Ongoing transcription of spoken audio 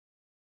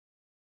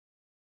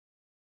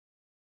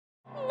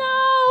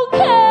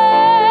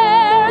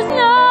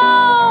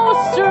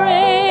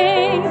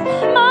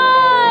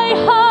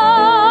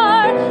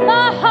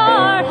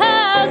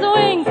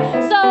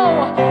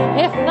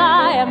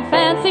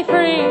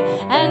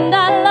and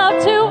I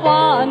love to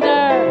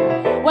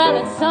wander. Well,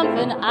 it's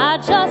something I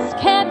just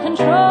can't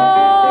control.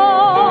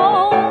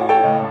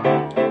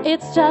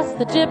 It's just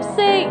the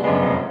gypsy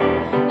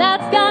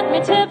that's got me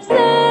tipsy.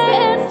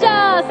 It's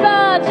just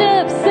the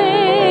gypsy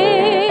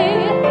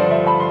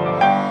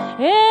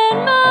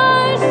in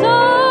my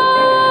soul.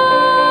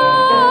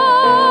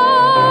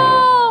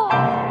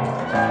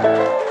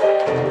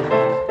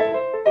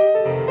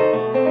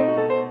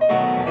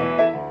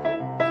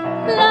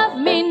 Love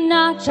me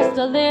not just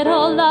a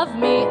little, love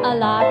me a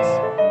lot.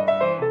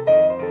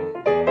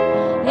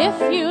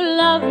 If you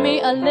love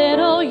me a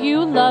little,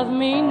 you love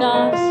me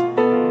not.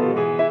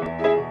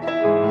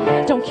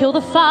 Don't kill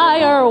the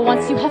fire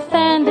once you have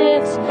fanned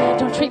it.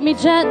 Don't treat me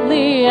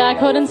gently, I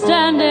couldn't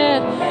stand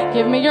it.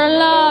 Give me your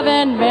love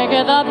and make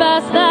it the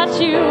best that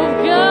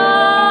you've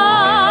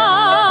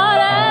got.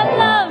 And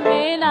love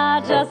me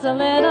not just a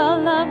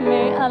little, love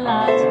me a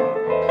lot.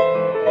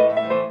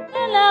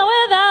 And now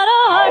without a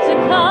heart to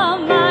call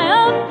my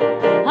own,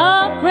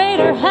 a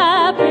greater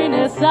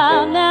happiness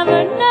I'll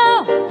never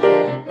know.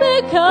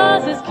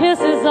 Because his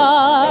kisses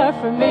are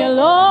for me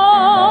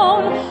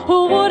alone.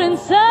 Who wouldn't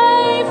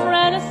say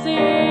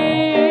frenzy?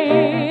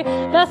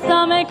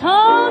 Bésame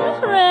con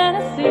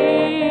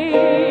frenzy.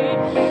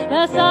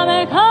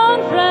 Bésame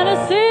con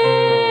frenzy.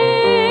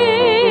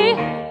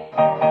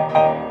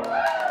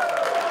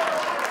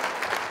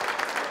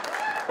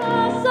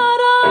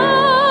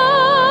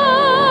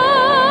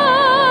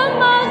 Pasarán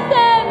más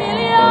de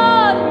 1000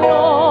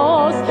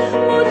 años,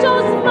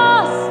 muchos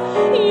más.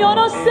 Yo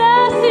no sé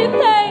si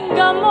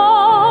tenga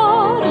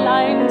amor la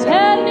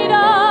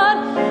eternidad,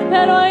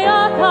 pero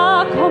ya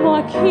acá como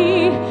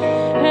aquí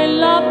en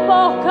la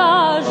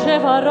boca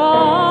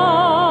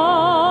llevarás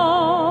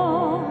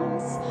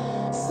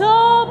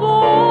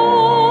sabor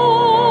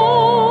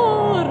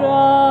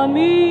a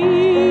mí.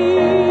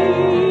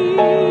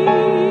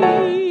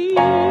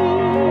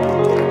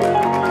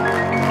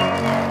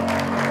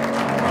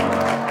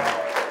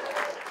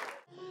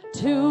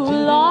 Two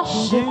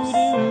lost ships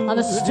on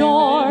the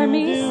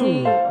stormy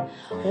sea,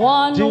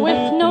 one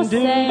with no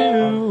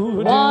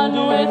sail,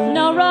 one with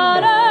no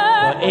rudder.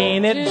 But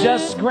ain't it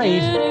just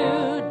great?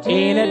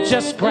 Ain't it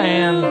just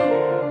grand?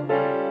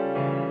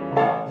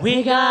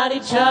 We got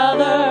each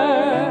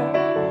other.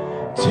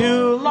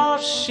 Two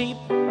lost sheep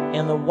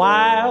in the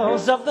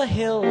wilds of the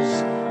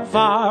hills,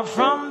 far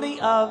from the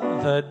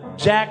other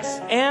Jacks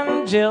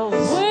and Jills.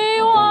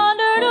 We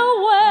wandered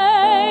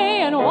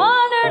away and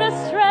wandered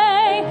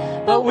astray,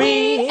 but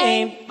we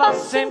ain't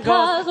fussing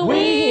 'cause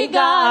we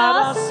got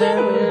us.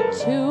 And we're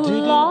two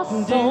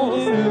lost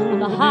souls on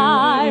the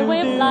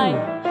highway of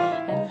life,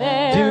 and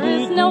there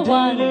is no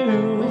one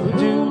with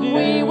whom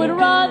we would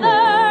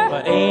rather.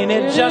 But ain't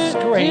it just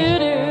great?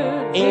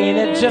 Ain't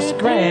it just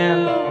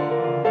grand?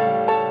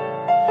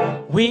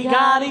 We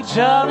got each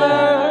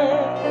other.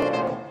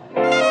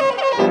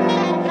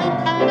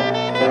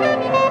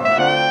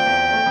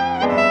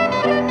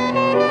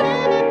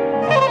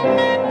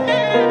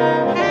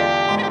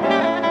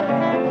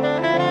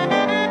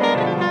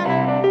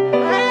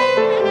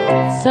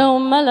 So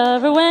my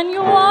lover, when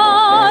you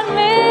want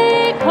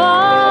me,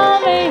 call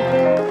me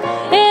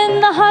in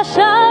the hush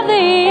of the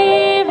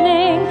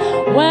evening.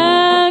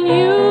 When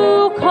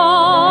you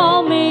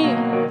call me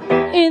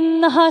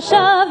in the hush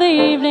of the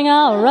evening,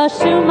 I'll rush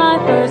to my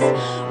first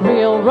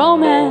real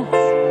romance.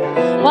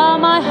 While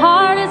my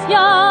heart is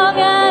young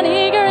and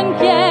eager and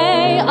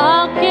gay,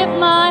 I'll give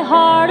my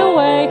heart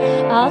away.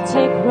 I'll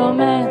take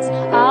romance,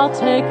 I'll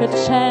take a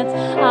chance,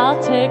 I'll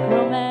take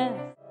romance.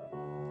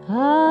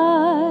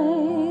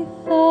 I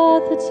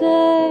thought the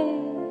day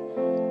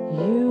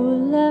you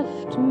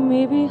left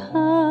me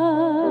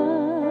behind,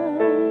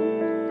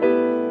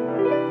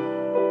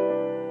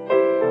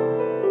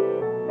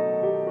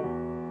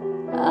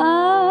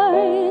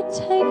 I'd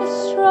take a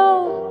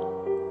stroll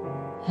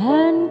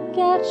and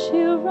get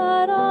you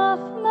right off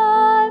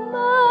my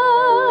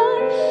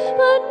mind.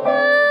 But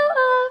now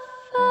I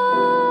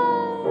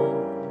find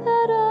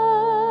that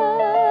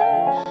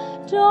I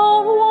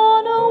don't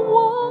want to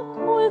walk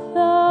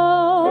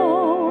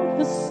without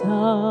the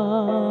sunshine.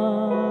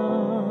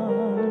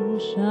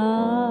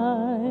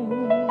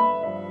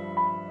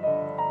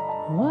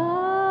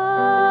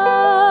 Why'd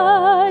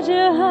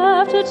you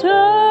have to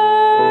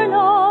turn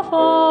off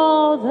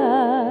all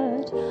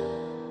that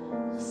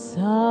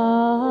sunshine?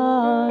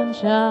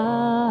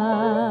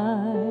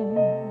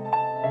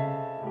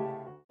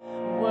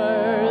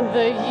 Were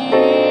the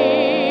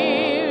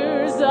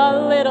years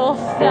a little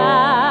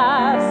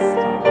fast?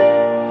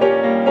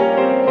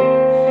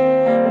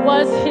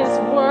 Was his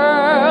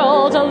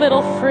world a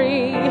little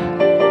free?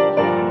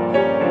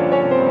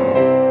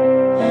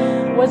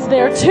 Was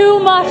there too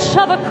much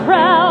of a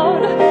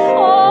crowd?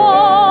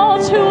 All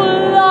too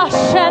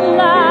lush and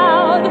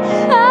loud,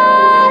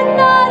 and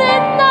not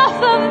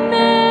enough of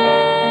me?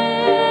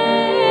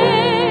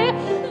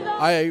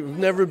 I've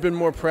never been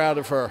more proud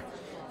of her.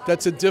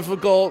 That's a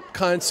difficult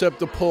concept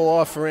to pull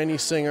off for any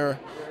singer.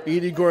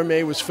 Eydie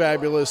Gorme was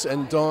fabulous,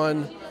 and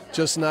Dawn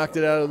just knocked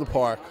it out of the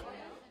park.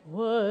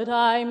 Would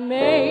I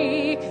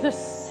make the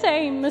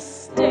same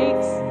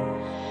mistakes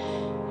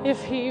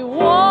if he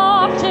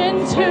walked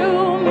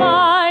into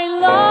my